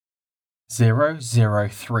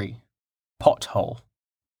003. Pothole.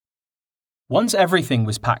 Once everything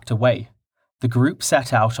was packed away, the group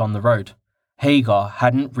set out on the road. Hagar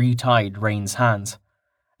hadn't retied Rain's hands,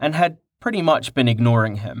 and had pretty much been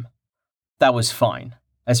ignoring him. That was fine,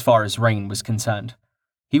 as far as Rain was concerned.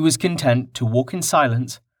 He was content to walk in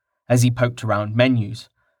silence as he poked around menus,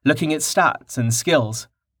 looking at stats and skills.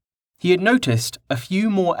 He had noticed a few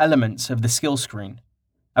more elements of the skill screen.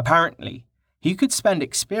 Apparently, he could spend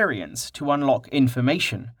experience to unlock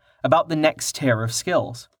information about the next tier of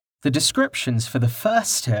skills. The descriptions for the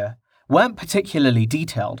first tier weren't particularly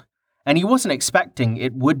detailed, and he wasn't expecting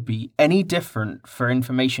it would be any different for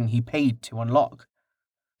information he paid to unlock.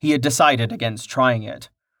 He had decided against trying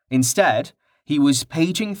it. Instead, he was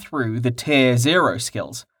paging through the Tier 0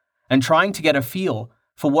 skills and trying to get a feel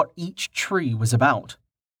for what each tree was about.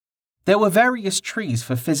 There were various trees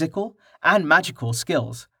for physical and magical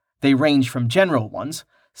skills. They range from general ones,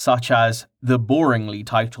 such as the boringly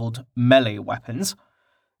titled melee weapons,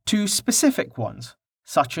 to specific ones,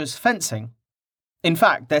 such as fencing. In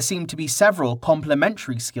fact, there seemed to be several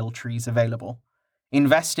complementary skill trees available.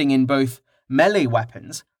 Investing in both melee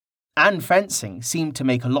weapons and fencing seemed to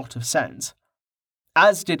make a lot of sense,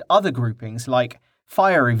 as did other groupings like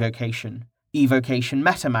fire evocation, evocation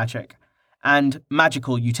metamagic, and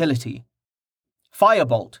magical utility.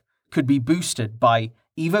 Firebolt could be boosted by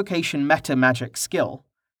evocation metamagic skill,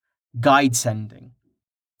 guide sending,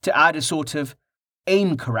 to add a sort of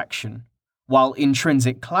aim correction, while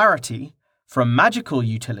intrinsic clarity from magical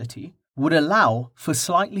utility would allow for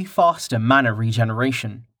slightly faster mana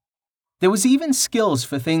regeneration. There was even skills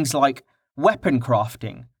for things like weapon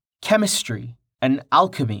crafting, chemistry, and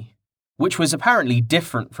alchemy, which was apparently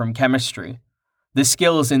different from chemistry. The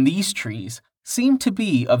skills in these trees seemed to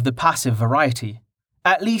be of the passive variety,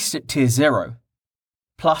 at least at Tier 0.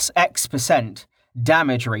 Plus X%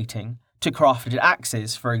 damage rating to crafted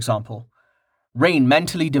axes, for example. Rain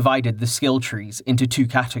mentally divided the skill trees into two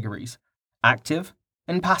categories, active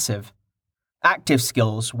and passive. Active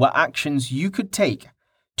skills were actions you could take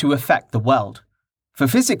to affect the world. For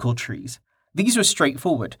physical trees, these were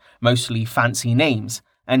straightforward, mostly fancy names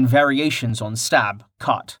and variations on stab,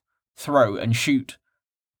 cut, throw, and shoot.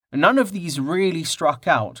 None of these really struck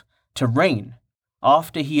out to Rain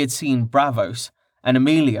after he had seen Bravos and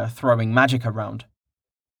Amelia throwing magic around.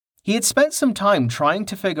 He had spent some time trying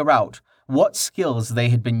to figure out what skills they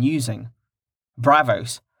had been using.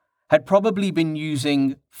 Bravos had probably been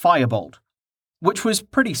using Firebolt, which was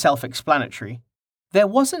pretty self-explanatory. There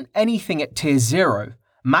wasn't anything at Tier 0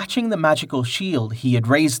 matching the magical shield he had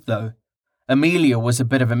raised, though. Amelia was a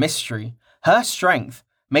bit of a mystery. Her strength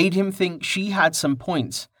made him think she had some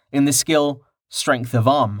points in the skill Strength of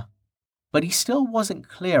Arm, but he still wasn't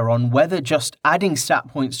clear on whether just adding stat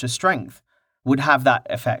points to strength would have that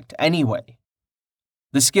effect anyway.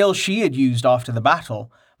 The skill she had used after the battle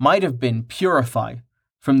might have been Purify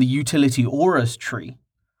from the Utility Auras tree.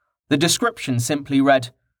 The description simply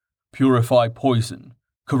read, "Purify poison,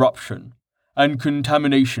 corruption, and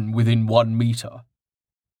contamination within 1 meter."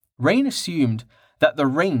 Rain assumed that the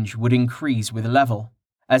range would increase with level,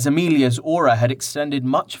 as Amelia's aura had extended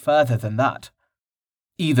much further than that.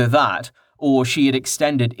 Either that, or she had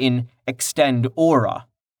extended in Extend Aura,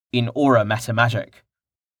 in Aura Metamagic.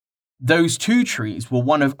 Those two trees were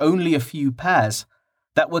one of only a few pairs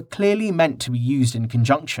that were clearly meant to be used in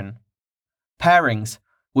conjunction. Pairings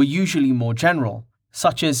were usually more general,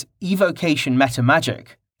 such as Evocation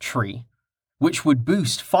Metamagic tree, which would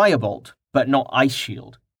boost Firebolt but not Ice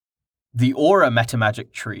Shield. The Aura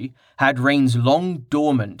Metamagic tree had Rain's long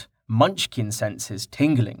dormant Munchkin senses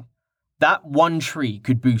tingling. That one tree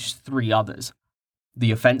could boost 3 others,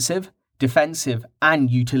 the offensive, defensive,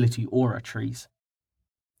 and utility aura trees.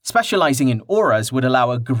 Specializing in auras would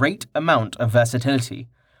allow a great amount of versatility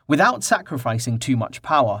without sacrificing too much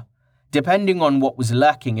power, depending on what was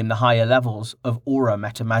lurking in the higher levels of aura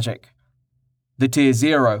metamagic. The Tier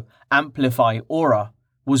 0 Amplify Aura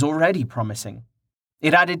was already promising.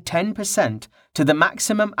 It added 10% to the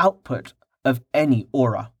maximum output of any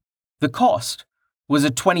aura. The cost was a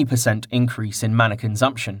 20% increase in mana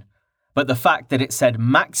consumption, but the fact that it said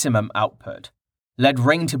maximum output led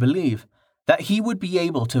Rain to believe that he would be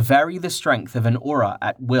able to vary the strength of an aura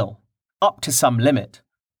at will, up to some limit.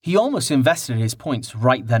 He almost invested his points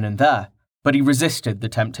right then and there, but he resisted the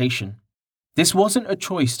temptation. This wasn't a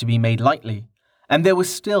choice to be made lightly, and there were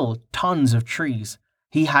still tons of trees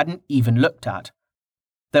he hadn't even looked at.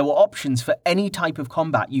 There were options for any type of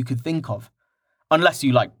combat you could think of, unless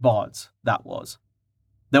you liked bards, that was.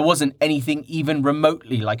 There wasn't anything even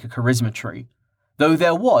remotely like a charisma tree, though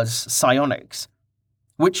there was psionics.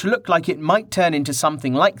 which looked like it might turn into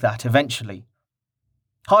something like that eventually.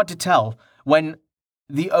 Hard to tell when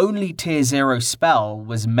the only Tier 0 spell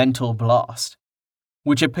was Mental Blast,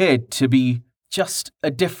 which appeared to be just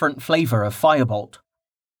a different flavour of Firebolt.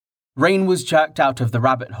 Rain was jerked out of the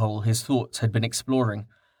rabbit hole his thoughts had been exploring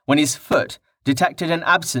when his foot detected an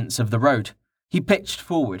absence of the road. He pitched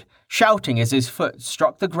forward, shouting as his foot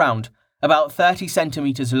struck the ground about 30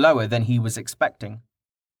 centimetres lower than he was expecting.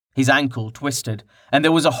 His ankle twisted, and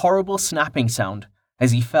there was a horrible snapping sound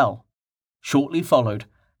as he fell, shortly followed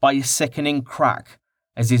by a sickening crack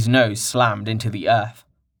as his nose slammed into the earth.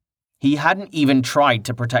 He hadn't even tried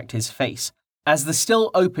to protect his face, as the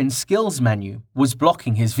still open skills menu was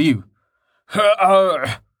blocking his view.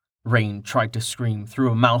 Rain tried to scream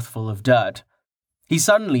through a mouthful of dirt. He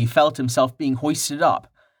suddenly felt himself being hoisted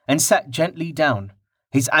up and set gently down.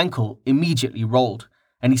 His ankle immediately rolled,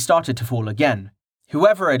 and he started to fall again.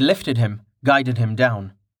 Whoever had lifted him guided him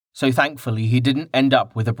down, so thankfully he didn't end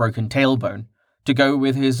up with a broken tailbone to go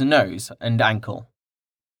with his nose and ankle.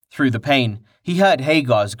 Through the pain, he heard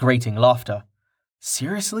Hagar's grating laughter.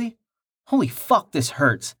 Seriously? Holy fuck, this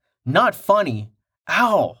hurts. Not funny.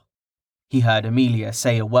 Ow! He heard Amelia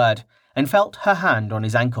say a word and felt her hand on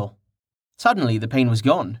his ankle. Suddenly the pain was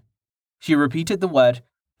gone. She repeated the word,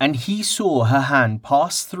 and he saw her hand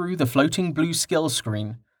pass through the floating blue skill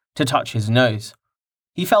screen to touch his nose.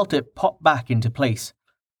 He felt it pop back into place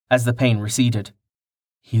as the pain receded.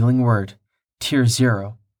 Healing word, Tier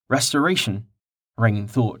 0, restoration, Rain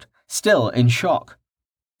thought, still in shock.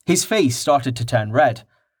 His face started to turn red,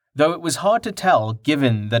 though it was hard to tell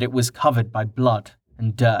given that it was covered by blood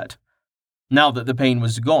and dirt. Now that the pain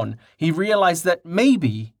was gone, he realized that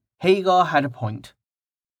maybe Hagar had a point.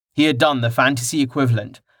 He had done the fantasy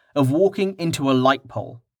equivalent of walking into a light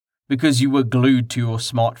pole because you were glued to your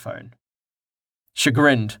smartphone.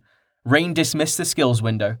 Chagrined, Rain dismissed the skills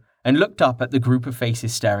window and looked up at the group of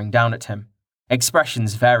faces staring down at him.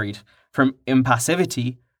 Expressions varied, from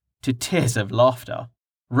impassivity to tears of laughter.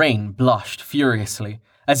 Rain blushed furiously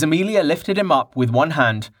as Amelia lifted him up with one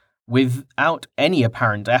hand without any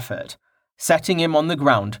apparent effort, setting him on the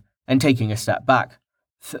ground and taking a step back.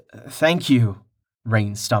 Thank you,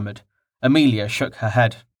 Rain stammered. Amelia shook her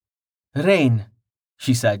head. Rain,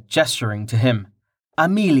 she said, gesturing to him.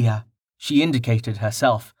 Amelia, she indicated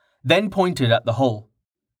herself, then pointed at the hole.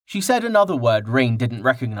 She said another word Rain didn't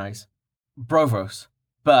recognize. Brovos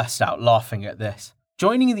burst out laughing at this,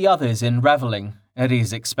 joining the others in reveling at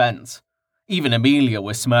his expense. Even Amelia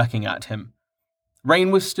was smirking at him.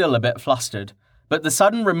 Rain was still a bit flustered, but the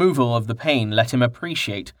sudden removal of the pain let him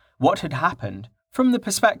appreciate what had happened from the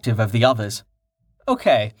perspective of the others.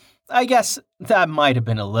 Okay, I guess that might have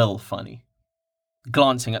been a little funny.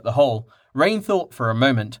 Glancing at the hole, Rain thought for a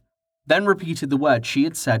moment, then repeated the word she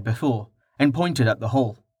had said before and pointed at the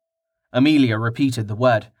hole. Amelia repeated the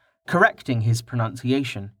word, correcting his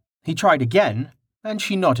pronunciation. He tried again, and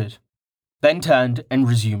she nodded, then turned and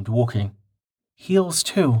resumed walking. Heels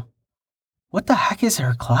too. What the heck is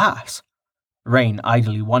her class? Rain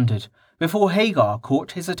idly wondered, before Hagar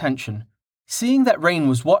caught his attention. Seeing that Rain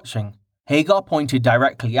was watching, Hagar pointed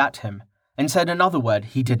directly at him and said another word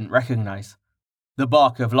he didn't recognize. The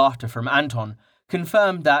bark of laughter from Anton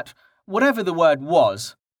confirmed that, whatever the word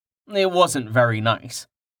was, it wasn't very nice.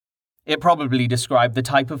 It probably described the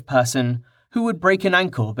type of person who would break an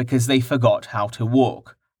ankle because they forgot how to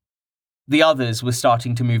walk. The others were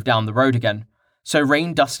starting to move down the road again, so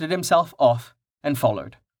Rain dusted himself off and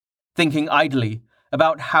followed, thinking idly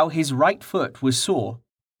about how his right foot was sore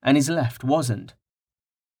and his left wasn't.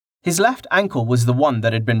 His left ankle was the one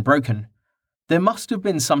that had been broken. There must have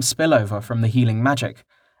been some spillover from the healing magic,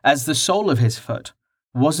 as the sole of his foot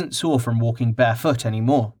wasn't sore from walking barefoot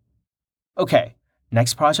anymore. Okay,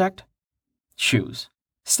 next project? Shoes.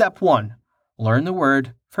 Step 1. Learn the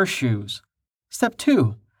word for shoes. Step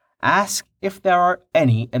 2. Ask if there are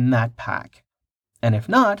any in that pack. And if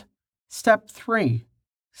not, Step 3.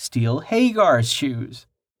 Steal Hagar's shoes.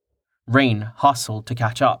 Rain hustled to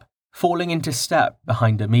catch up, falling into step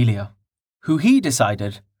behind Amelia, who he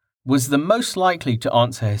decided was the most likely to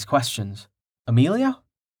answer his questions. Amelia?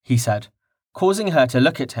 He said, causing her to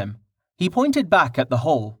look at him. He pointed back at the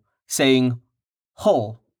hole, saying,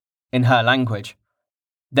 hole, in her language.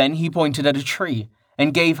 Then he pointed at a tree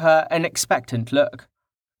and gave her an expectant look.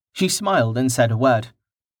 She smiled and said a word,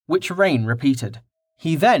 which Rain repeated.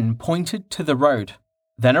 He then pointed to the road,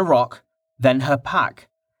 then a rock, then her pack.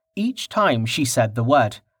 Each time she said the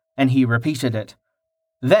word, and he repeated it.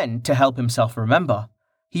 Then, to help himself remember,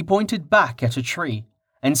 he pointed back at a tree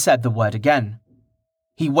and said the word again.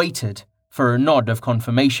 He waited for a nod of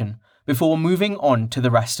confirmation before moving on to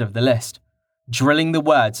the rest of the list. drilling the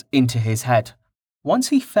words into his head. Once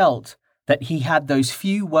he felt that he had those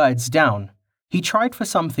few words down, he tried for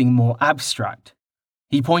something more abstract.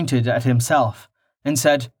 He pointed at himself and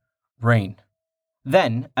said, Rain.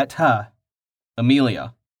 Then at her,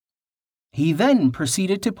 Amelia. He then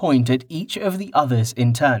proceeded to point at each of the others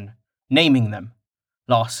in turn, naming them.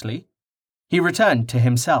 Lastly, he returned to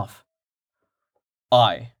himself.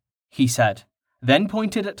 I, he said, then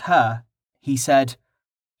pointed at her. He said,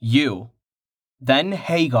 You. Then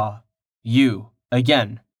Hagar, you,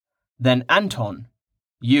 again. Then Anton,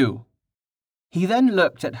 you. He then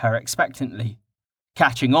looked at her expectantly.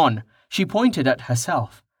 Catching on, she pointed at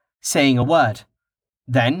herself, saying a word.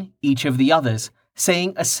 Then each of the others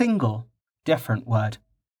saying a single, different word.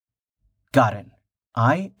 Got it.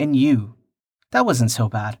 I and you. That wasn't so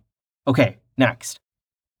bad. Okay, next.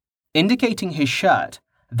 Indicating his shirt,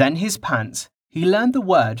 then his pants, he learned the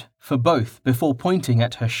word for both before pointing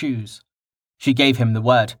at her shoes. She gave him the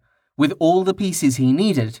word. With all the pieces he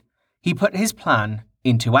needed, he put his plan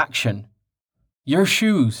into action. Your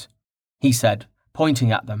shoes, he said,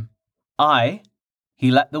 pointing at them.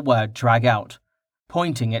 He let the word drag out,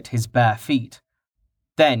 pointing at his bare feet.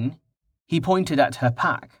 Then he pointed at her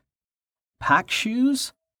pack. Pack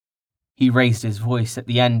shoes? He raised his voice at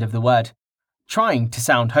the end of the word, trying to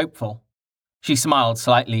sound hopeful. She smiled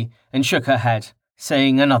slightly and shook her head,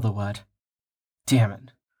 saying another word. Damn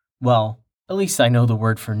it. Well, at least I know the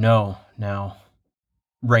word for no now.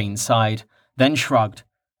 Rain sighed, then shrugged.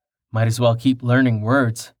 Might as well keep learning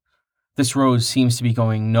words. This road seems to be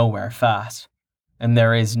going nowhere fast, and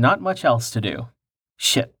there is not much else to do.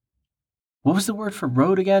 Shit. What was the word for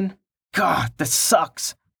road again? God, this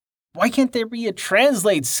sucks. Why can't there be a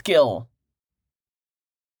translate skill?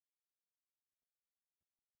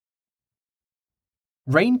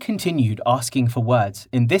 Rain continued asking for words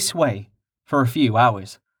in this way for a few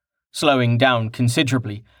hours, slowing down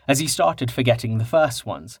considerably as he started forgetting the first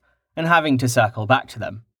ones and having to circle back to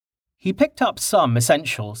them. He picked up some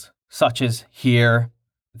essentials, such as here,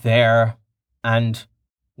 there, and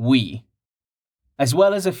we, as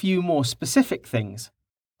well as a few more specific things,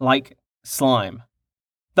 like slime.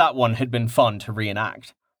 That one had been fun to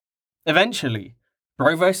reenact. Eventually,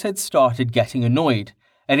 Brovos had started getting annoyed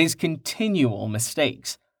at his continual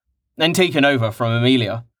mistakes and taken over from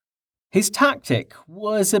Amelia. His tactic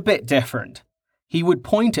was a bit different. He would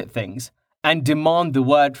point at things and demand the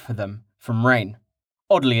word for them from Rain.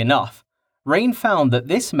 Oddly enough, Rain found that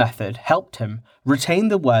this method helped him retain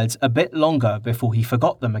the words a bit longer before he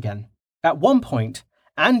forgot them again. At one point,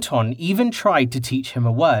 Anton even tried to teach him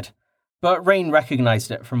a word, but Rain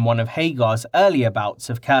recognized it from one of Hagar's earlier bouts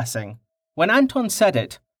of cursing. When Anton said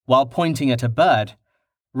it, while pointing at a bird,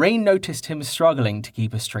 Rain noticed him struggling to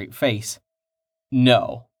keep a straight face.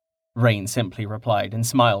 No, Rain simply replied and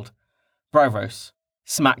smiled. Bravos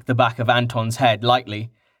smacked the back of Anton's head lightly,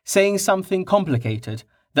 saying something complicated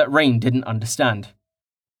that Rain didn't understand.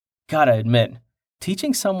 Gotta admit,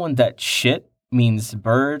 teaching someone that shit means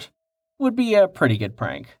bird would be a pretty good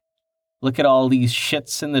prank. Look at all these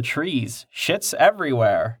shits in the trees, shits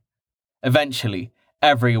everywhere. Eventually,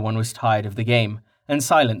 everyone was tired of the game, and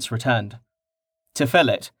silence returned. To fill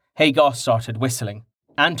it, Hagar started whistling.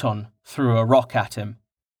 Anton threw a rock at him.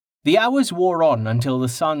 The hours wore on until the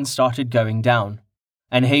sun started going down,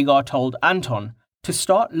 and Hagar told Anton to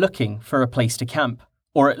start looking for a place to camp,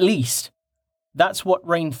 or at least, that's what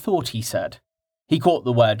Rain thought he said. He caught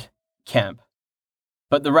the word camp.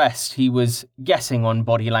 But the rest he was guessing on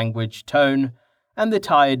body language, tone, and the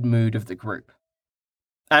tired mood of the group.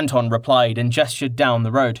 Anton replied and gestured down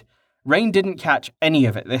the road. Rain didn't catch any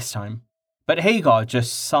of it this time, but Hagar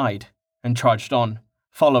just sighed and trudged on,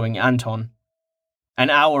 following Anton. An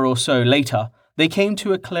hour or so later, they came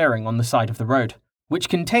to a clearing on the side of the road, which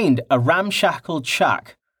contained a ramshackle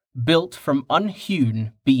shack built from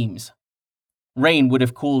unhewn beams. Rain would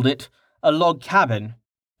have called it a log cabin,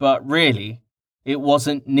 but really, it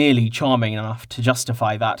wasn't nearly charming enough to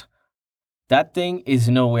justify that. That thing is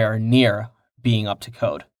nowhere near being up to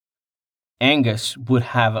code. Angus would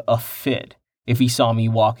have a fit if he saw me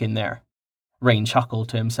walk in there. Rain chuckled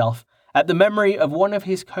to himself at the memory of one of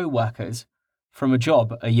his co-workers from a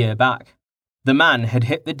job a year back. The man had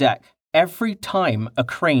hit the deck every time a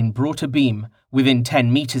crane brought a beam within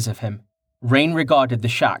 10 meters of him. Rain regarded the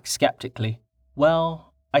shack skeptically.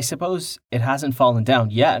 Well, I suppose it hasn't fallen down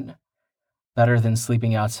yet. Better than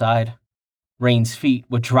sleeping outside. Rain's feet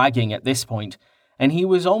were dragging at this point, and he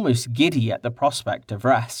was almost giddy at the prospect of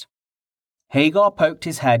rest. Hagar poked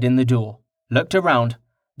his head in the door, looked around,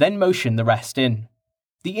 then motioned the rest in.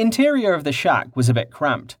 The interior of the shack was a bit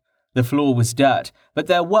cramped. The floor was dirt, but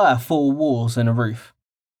there were 4 walls and a roof.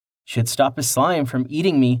 Should stop a slime from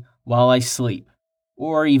eating me while I sleep,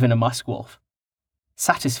 or even a muskwolf.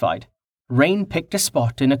 Satisfied, Rain picked a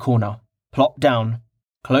spot in a corner, plopped down,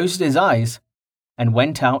 closed his eyes, and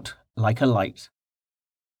went out like a light.